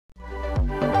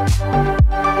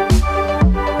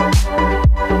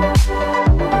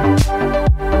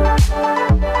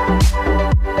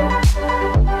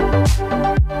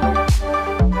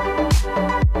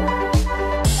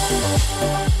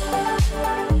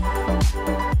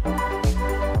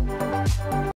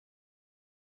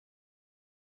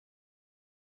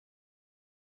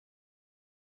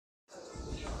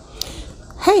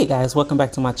Hey guys, welcome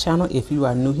back to my channel. If you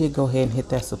are new here, go ahead and hit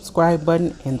that subscribe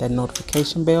button and that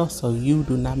notification bell so you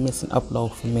do not miss an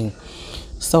upload from me.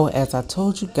 So as I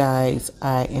told you guys,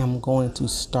 I am going to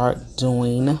start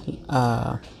doing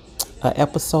an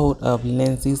episode of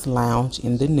Lindsay's Lounge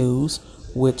in the news,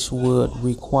 which would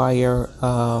require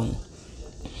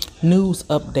news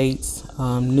updates,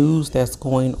 news that's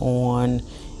going on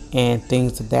and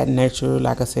things of that nature.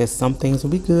 Like I said, some things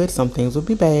will be good, some things will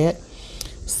be bad.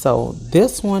 So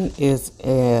this one is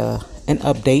an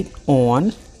update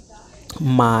on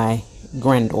my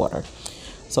granddaughter.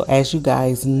 So as you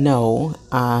guys know,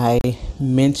 I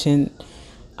mentioned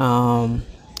in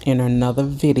another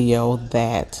video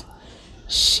that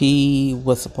she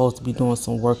was supposed to be doing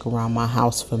some work around my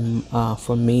house for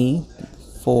me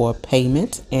for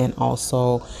payment, and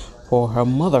also for her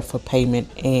mother for payment,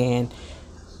 and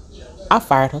I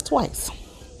fired her twice.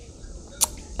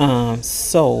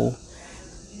 So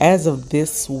as of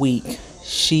this week,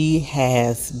 she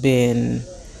has been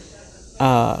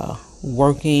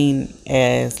working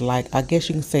as, like, I guess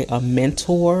you can say, a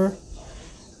mentor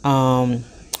on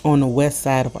the west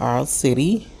side of our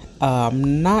city.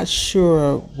 I'm not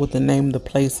sure what the name of the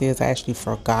place is. I actually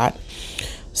forgot.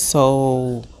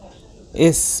 So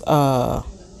it's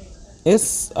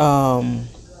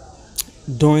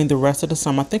during the rest of the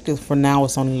summer. I think for now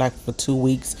it's only like for 2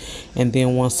 weeks, and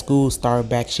then once school started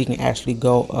back, she can actually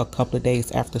go a couple of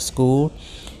days after school,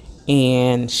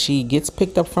 and she gets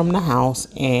picked up from the house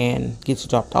and gets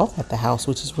dropped off at the house,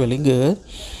 which is really good.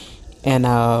 And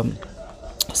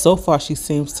so far she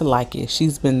seems to like it.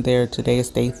 She's been there. Today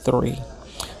is day 3,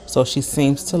 so she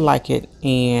seems to like it.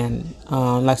 And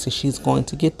like I said, she's going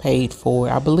to get paid for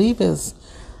it. I believe it's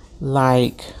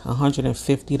like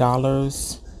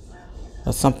 $150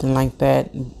 or something like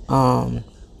that.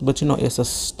 But you know, it's a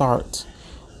start.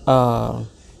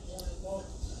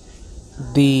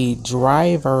 The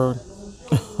driver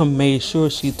made sure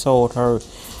she told her,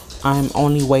 I'm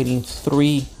only waiting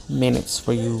 3 minutes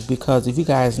for you, because if you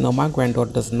guys know, my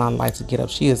granddaughter does not like to get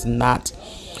up. She is not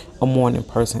a morning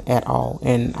person at all,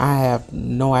 and I have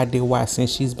no idea why,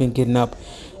 since she's been getting up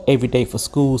every day for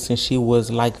school since she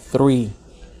was like 3,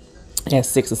 at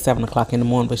 6 or 7 o'clock in the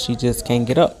morning, but she just can't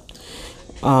get up.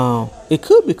 It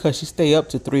could be because she stay up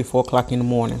to 3 or 4 o'clock in the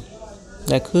morning.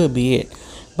 That could be it.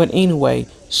 But anyway,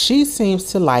 she seems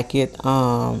to like it.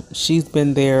 She's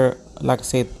been there, like I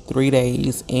said, 3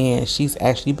 days, and she's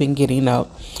actually been getting up.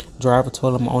 Driver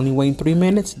told him, I'm only waiting 3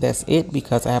 minutes. That's it,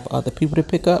 because I have other people to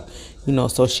pick up. You know,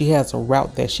 so she has a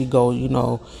route that she go, you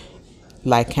know,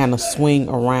 like kind of swing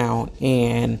around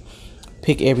and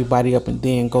pick everybody up and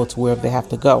then go to wherever they have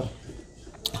to go.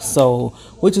 So,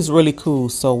 which is really cool.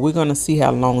 So we're gonna see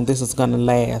how long this is gonna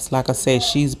last. Like I said,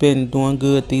 she's been doing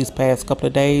good these past couple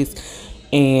of days,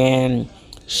 and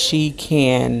she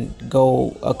can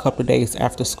go a couple of days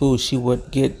after school. She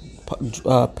would get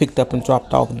picked up and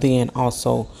dropped off then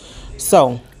also.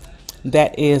 So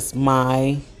that is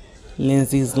my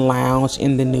Lindsay's Lounge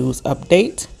in the news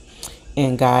update.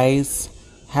 And guys,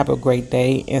 have a great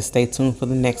day and stay tuned for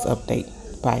the next update.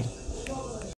 Bye.